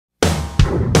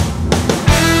Been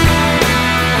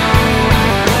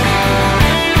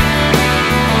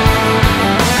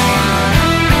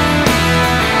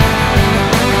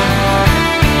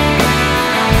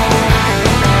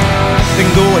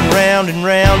going round and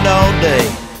round all day,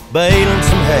 baling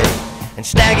some hay and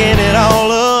stacking it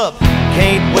all up.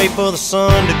 Can't wait for the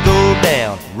sun to go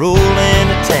down, roll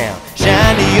into town,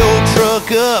 shine the old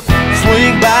truck up,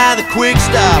 swing by the quick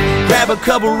stop, grab a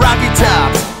couple Rocky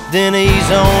Tops, then ease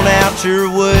on out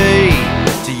your way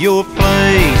to your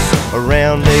place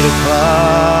around 8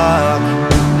 o'clock.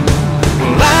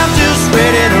 Well, I'm just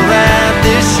ready to ride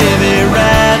this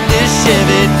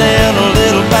Chevy down a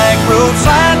little back road.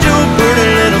 Slide your pretty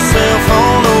little cell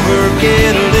phone over,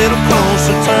 get a little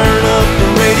closer, turn up the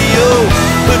radio,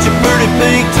 put your pretty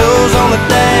pink toes on the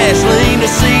dash, lean the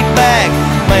seat back.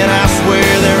 Man, I swear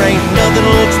there ain't nothing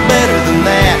looks better than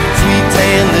that sweet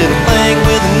tan little thing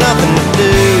with nothing to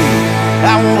do.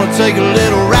 I wanna take a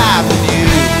little ride with you.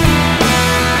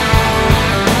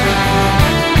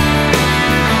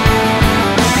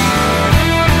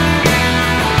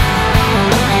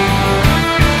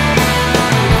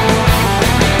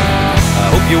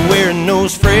 You're wearing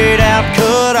those frayed out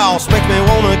cut-offs, makes me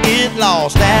wanna get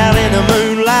lost out in the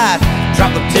moonlight.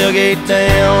 Drop the tailgate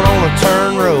down on a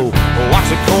turn row,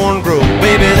 watch the corn grow.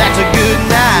 Baby, that's a good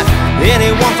night.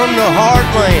 Anyone from the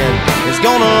heartland is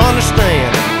gonna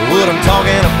understand what I'm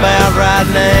talking about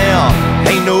right now.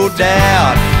 Ain't no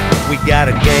doubt we got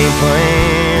a game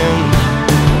plan.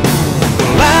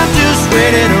 Well, I'm just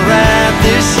ready to ride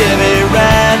this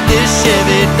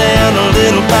Chevy down a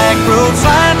little back road.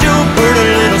 Slide your pretty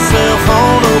little cell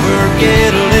phone over,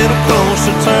 get a little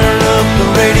closer, turn up the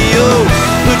radio,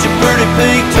 put your pretty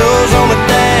pink toes on the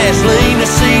dash, lean the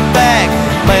seat back.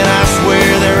 Man, I swear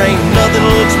there ain't nothing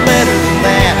looks better than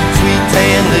that sweet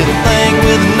tan little thing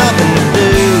with nothing to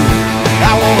do.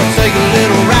 I wanna take a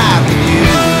little ride with you.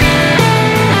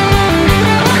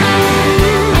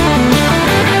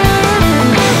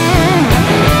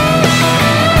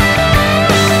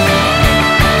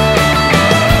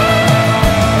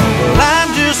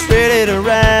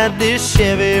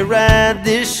 Ride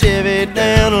this Chevy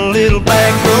down a little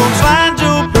back road. Slide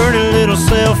your pretty little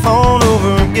cell phone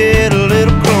over and get a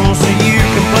little closer.